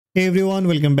Hey everyone,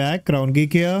 welcome back. Crown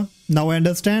Geek here. Now I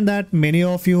understand that many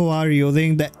of you are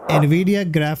using the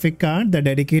NVIDIA graphic card, the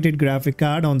dedicated graphic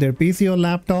card on their PC or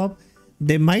laptop.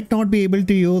 They might not be able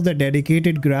to use the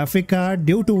dedicated graphic card,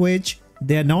 due to which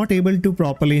they are not able to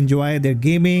properly enjoy their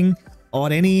gaming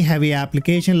or any heavy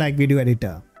application like video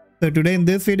editor. So today in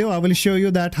this video, I will show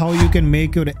you that how you can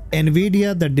make your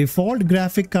NVIDIA the default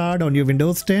graphic card on your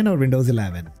Windows 10 or Windows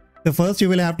 11. So first you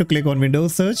will have to click on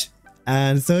Windows search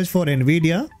and search for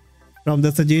NVIDIA. From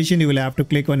the suggestion, you will have to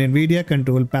click on NVIDIA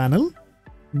control panel.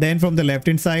 Then from the left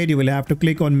hand side, you will have to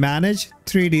click on manage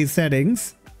 3D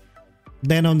settings.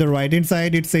 Then on the right hand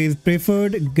side, it says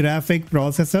preferred graphic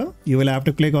processor. You will have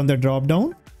to click on the drop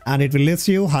down and it will list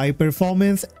you high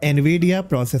performance NVIDIA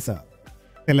processor.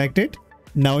 Select it.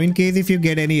 Now in case if you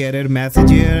get any error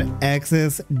message here,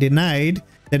 access denied,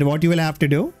 then what you will have to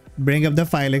do, bring up the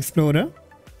file explorer.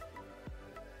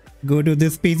 Go to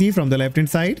this PC from the left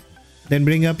hand side. Then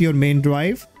bring up your main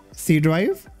drive, C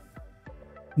drive.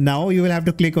 Now you will have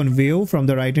to click on view from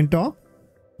the right hand top,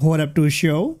 hold up to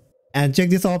show and check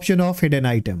this option of hidden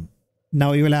item.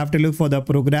 Now you will have to look for the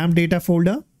program data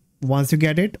folder. Once you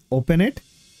get it, open it.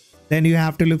 Then you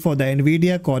have to look for the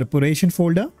NVIDIA Corporation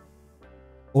folder.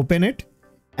 Open it.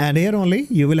 And here only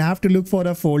you will have to look for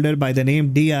a folder by the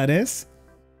name DRS.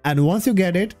 And once you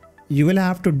get it, you will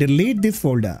have to delete this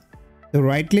folder. So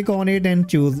right click on it and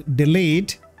choose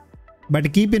delete.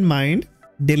 But keep in mind,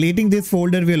 deleting this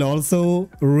folder will also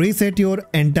reset your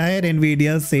entire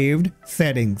NVIDIA saved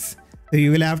settings. So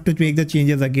you will have to make the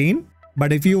changes again.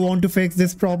 But if you want to fix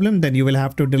this problem, then you will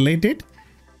have to delete it.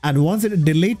 And once it is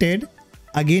deleted,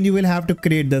 again you will have to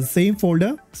create the same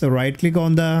folder. So right click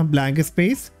on the blank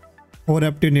space, hold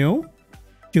up to new,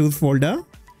 choose folder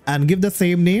and give the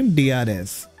same name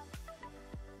DRS.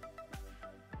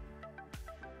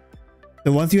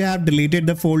 So once you have deleted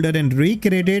the folder and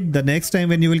recreated, the next time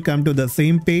when you will come to the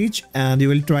same page and you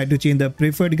will try to change the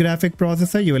preferred graphic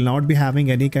processor, you will not be having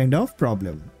any kind of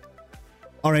problem.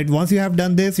 Alright, once you have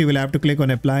done this, you will have to click on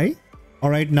apply.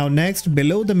 Alright, now next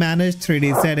below the manage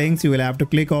 3D settings, you will have to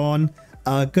click on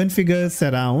configure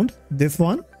surround, this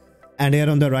one. And here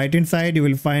on the right hand side, you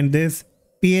will find this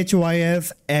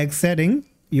PHYS X setting.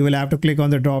 You will have to click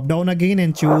on the drop down again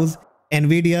and choose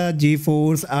NVIDIA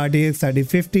GeForce RTX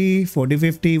 3050,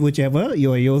 4050, whichever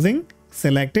you are using.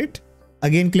 Select it.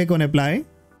 Again, click on apply.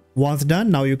 Once done,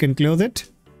 now you can close it.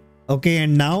 Okay,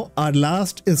 and now our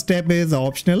last step is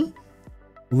optional,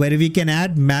 where we can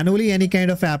add manually any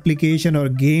kind of application or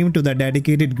game to the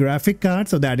dedicated graphic card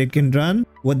so that it can run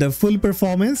with the full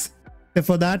performance. So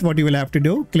for that, what you will have to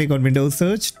do, click on Windows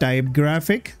search, type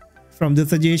graphic. From the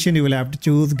suggestion, you will have to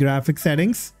choose graphic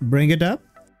settings, bring it up.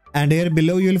 And here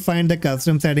below you will find the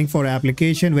custom setting for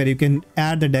application, where you can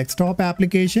add the desktop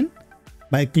application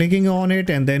by clicking on it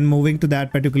and then moving to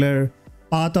that particular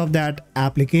path of that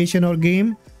application or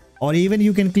game. Or even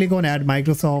you can click on add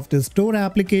Microsoft Store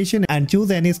application and choose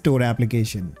any store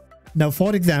application. Now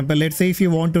for example, let's say if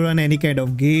you want to run any kind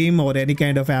of game or any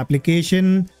kind of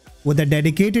application with a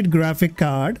dedicated graphic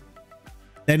card,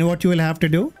 then what you will have to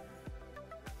do,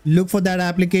 look for that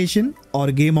application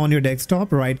or game on your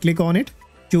desktop, right click on it.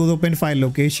 Choose open file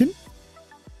location.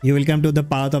 You will come to the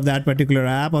path of that particular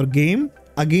app or game.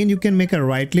 Again, you can make a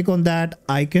right click on that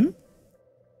icon.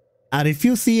 And if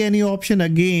you see any option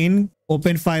again,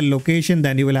 open file location,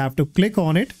 then you will have to click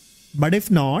on it. But if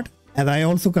not, as I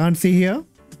also can't see here,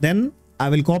 then I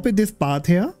will copy this path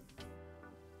here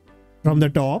from the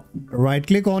top, right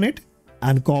click on it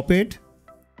and copy it.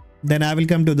 Then I will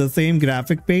come to the same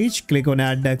graphic page, click on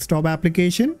add desktop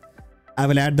application. I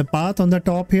will add the path on the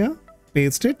top here.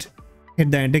 Paste it,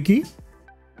 hit the enter key.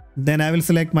 Then I will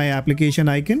select my application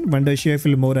icon, Wondershare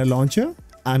Filmora launcher,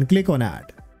 and click on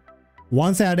add.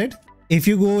 Once added, if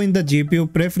you go in the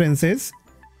GPU preferences,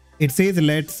 it says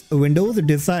let's Windows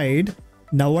decide.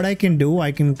 Now what I can do,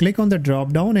 I can click on the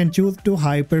drop down and choose to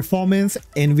high performance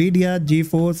NVIDIA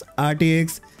GeForce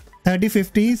RTX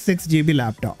 3050 6GB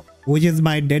laptop, which is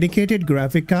my dedicated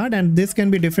graphic card, and this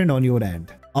can be different on your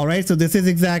end. Alright, so this is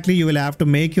exactly, you will have to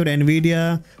make your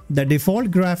NVIDIA the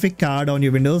default graphic card on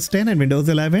your Windows 10 and Windows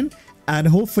 11. And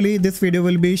hopefully this video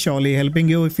will be surely helping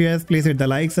you. If yes, please hit the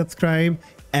like, subscribe,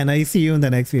 and I see you in the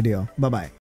next video. Bye bye.